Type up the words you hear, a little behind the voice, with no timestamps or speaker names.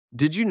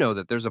Did you know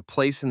that there's a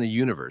place in the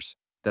universe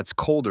that's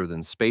colder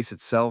than space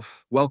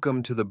itself?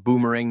 Welcome to the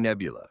Boomerang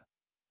Nebula.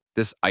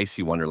 This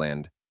icy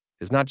wonderland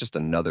is not just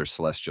another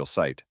celestial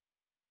sight.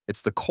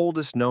 It's the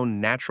coldest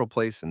known natural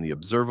place in the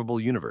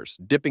observable universe,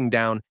 dipping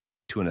down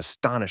to an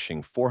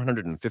astonishing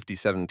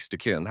 457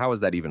 Stikil. How is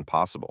that even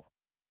possible?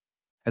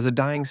 As a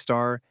dying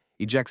star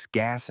ejects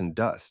gas and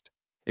dust,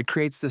 it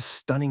creates this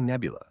stunning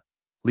nebula,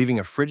 leaving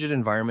a frigid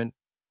environment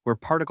where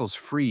particles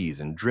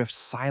freeze and drift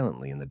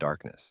silently in the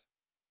darkness.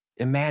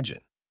 Imagine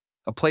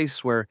a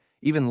place where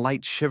even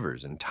light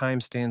shivers and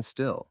time stands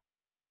still.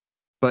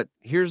 But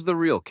here's the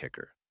real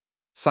kicker.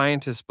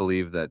 Scientists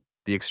believe that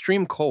the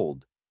extreme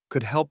cold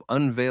could help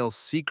unveil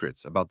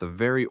secrets about the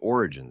very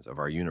origins of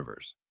our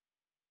universe.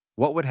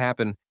 What would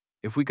happen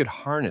if we could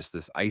harness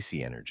this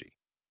icy energy?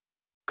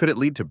 Could it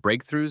lead to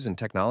breakthroughs in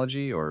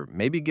technology or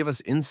maybe give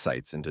us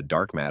insights into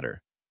dark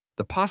matter?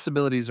 The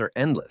possibilities are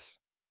endless,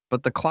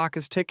 but the clock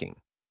is ticking.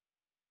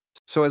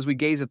 So as we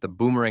gaze at the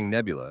Boomerang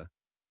Nebula,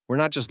 we're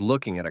not just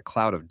looking at a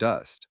cloud of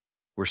dust,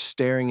 we're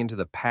staring into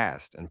the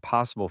past and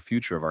possible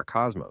future of our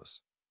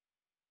cosmos.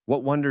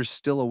 What wonders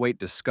still await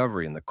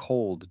discovery in the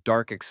cold,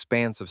 dark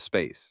expanse of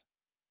space?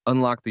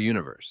 Unlock the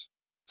universe.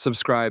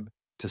 Subscribe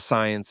to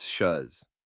Science Shuzz.